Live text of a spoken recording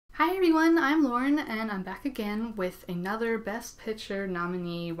Hi everyone, I'm Lauren and I'm back again with another Best Picture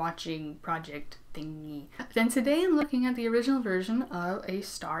nominee watching project thingy. And today I'm looking at the original version of A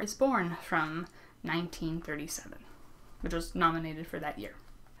Star is Born from 1937, which was nominated for that year.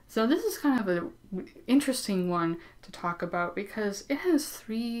 So this is kind of an interesting one to talk about because it has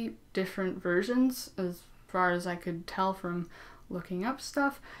three different versions as far as I could tell from looking up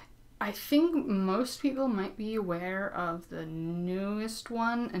stuff. I think most people might be aware of the newest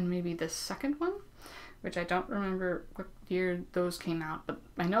one and maybe the second one, which I don't remember what year those came out, but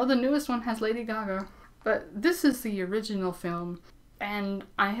I know the newest one has Lady Gaga. But this is the original film, and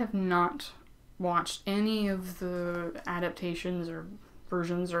I have not watched any of the adaptations or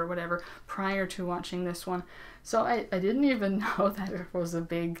versions or whatever prior to watching this one. So I didn't even know that it was a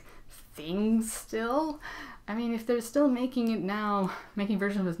big thing still. I mean, if they're still making it now, making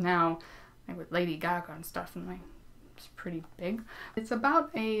versions of it now, like with Lady Gaga and stuff, and like, it's pretty big. It's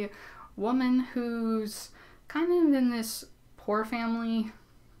about a woman who's kind of in this poor family,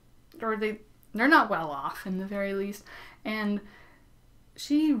 or they're not well off in the very least, and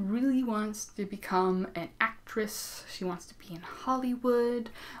she really wants to become an actress. She wants to be in Hollywood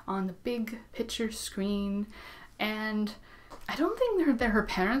on the big picture screen, and I don't think they're her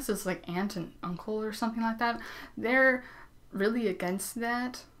parents is like aunt and uncle or something like that. They're really against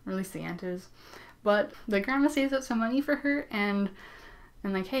that, or at least the aunt is. But the grandma saves up some money for her and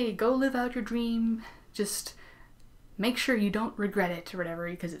like, hey, go live out your dream. Just make sure you don't regret it or whatever,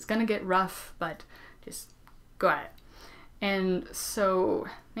 because it's gonna get rough, but just go at it. And so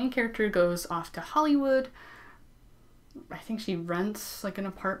main character goes off to Hollywood. I think she rents like an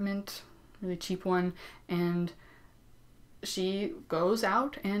apartment, really cheap one, and she goes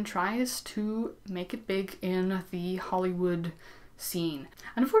out and tries to make it big in the Hollywood scene.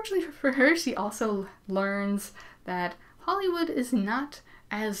 Unfortunately for her, she also learns that Hollywood is not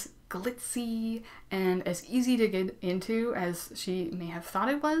as glitzy and as easy to get into as she may have thought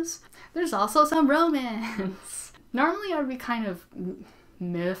it was. There's also some romance. Normally I'd be kind of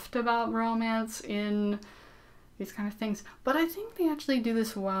miffed about romance in these kind of things, but I think they actually do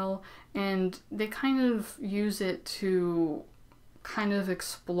this well, and they kind of use it to kind of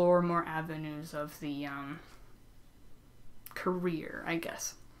explore more avenues of the career, I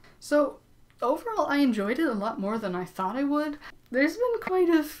guess. So overall I enjoyed it a lot more than I thought I would. There's been quite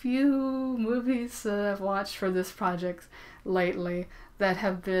a few movies that I've watched for this project lately that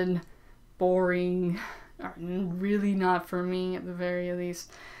have been boring, or really not for me at the very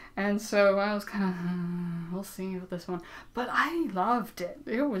least. And so I was kind of, we'll see with this one. But I loved it.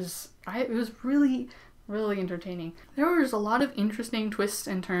 It was really, really entertaining. There was a lot of interesting twists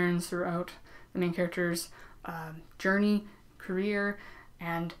and turns throughout the main character's journey, career,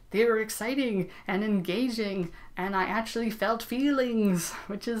 and they were exciting and engaging, and I actually felt feelings,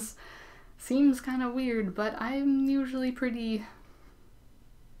 which seems kind of weird, but I'm usually pretty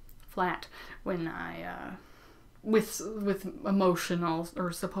flat when I with emotional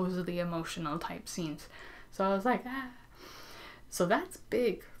or supposedly emotional type scenes. So I was like, ah. So that's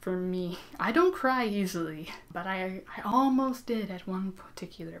big for me. I don't cry easily, but I almost did at one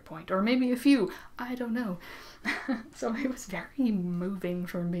particular point, or maybe a few, I don't know. So it was very moving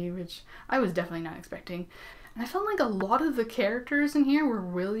for me, which I was definitely not expecting. And I felt like a lot of the characters in here were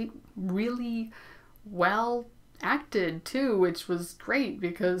really, really well acted too, which was great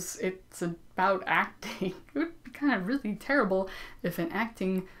because it's about acting. It would be kind of really terrible if an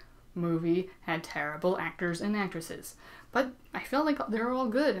acting movie had terrible actors and actresses, but I felt like they're all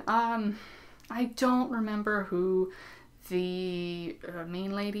good. I don't remember who the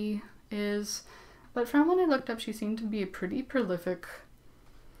main lady is, but from when I looked up, she seemed to be a pretty prolific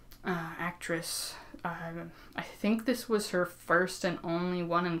actress. I think this was her first and only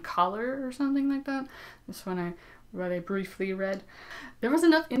one in color or something like that. This one I briefly read. There was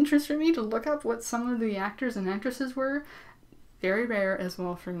enough interest for me to look up what some of the actors and actresses were. Very rare as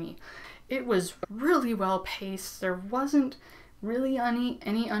well for me. It was really well paced. There wasn't really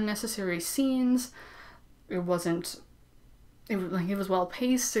any unnecessary scenes. It was well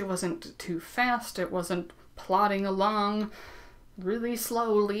paced. It wasn't too fast. It wasn't plodding along really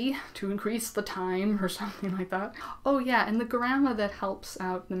slowly to increase the time or something like that. Oh yeah, and the grandma that helps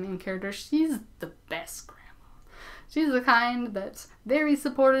out the main character, she's the best grandma. She's the kind that's very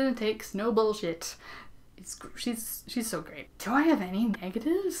supportive and takes no bullshit. She's so great. Do I have any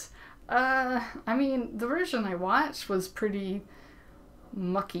negatives? I mean, the version I watched was pretty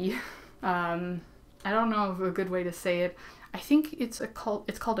mucky. I don't know of a good way to say it. I think it's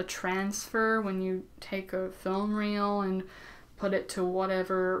called a transfer when you take a film reel and put it to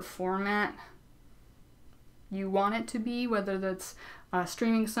whatever format you want it to be, whether that's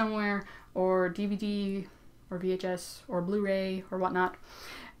streaming somewhere, or DVD, or VHS, or Blu-ray, or whatnot.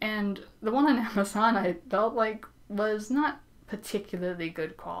 And the one on Amazon I felt like was not particularly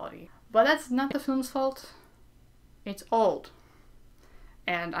good quality. But that's not the film's fault. It's old.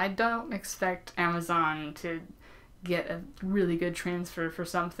 And I don't expect Amazon to get a really good transfer for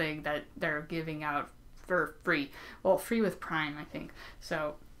something that they're giving out for free. Well, free with Prime, I think.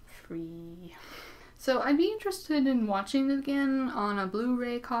 So, free. So I'd be interested in watching it again on a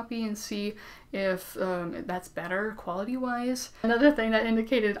Blu-ray copy and see if that's better quality-wise. Another thing that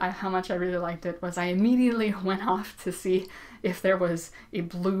indicated how much I really liked it was I immediately went off to see if there was a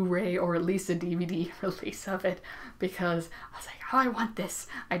Blu-ray or at least a DVD release of it, because I was like, oh, I want this.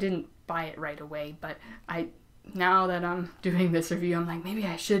 I didn't buy it right away, but now that I'm doing this review, I'm like, maybe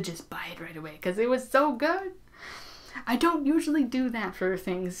I should just buy it right away because it was so good. I don't usually do that for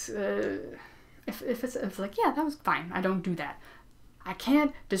things. If it's like, yeah, that was fine, I don't do that. I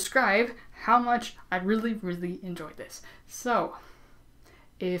can't describe how much I really, really enjoyed this. So,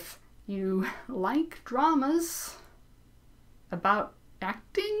 if you like dramas about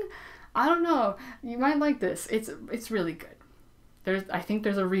acting, I don't know, you might like this. It's really good. I think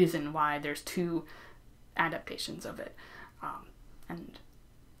there's a reason why there's 2 adaptations of it. And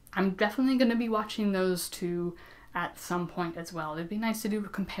I'm definitely going to be watching those 2 at some point as well. It'd be nice to do a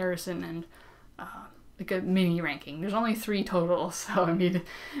comparison and like a mini ranking. There's only 3 total, so I mean,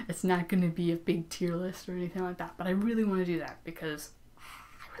 it's not going to be a big tier list or anything like that, but I really want to do that because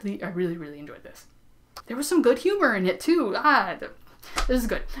I really, really enjoyed this. There was some good humor in it too. This is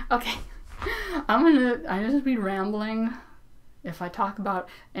good. Okay, I'm just be rambling if I talk about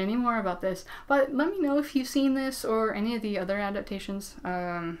any more about this, but let me know if you've seen this or any of the other adaptations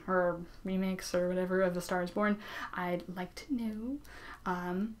or remakes or whatever of A Star is Born. I'd like to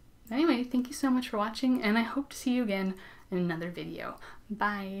know. Anyway, thank you so much for watching, and I hope to see you again in another video.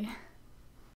 Bye!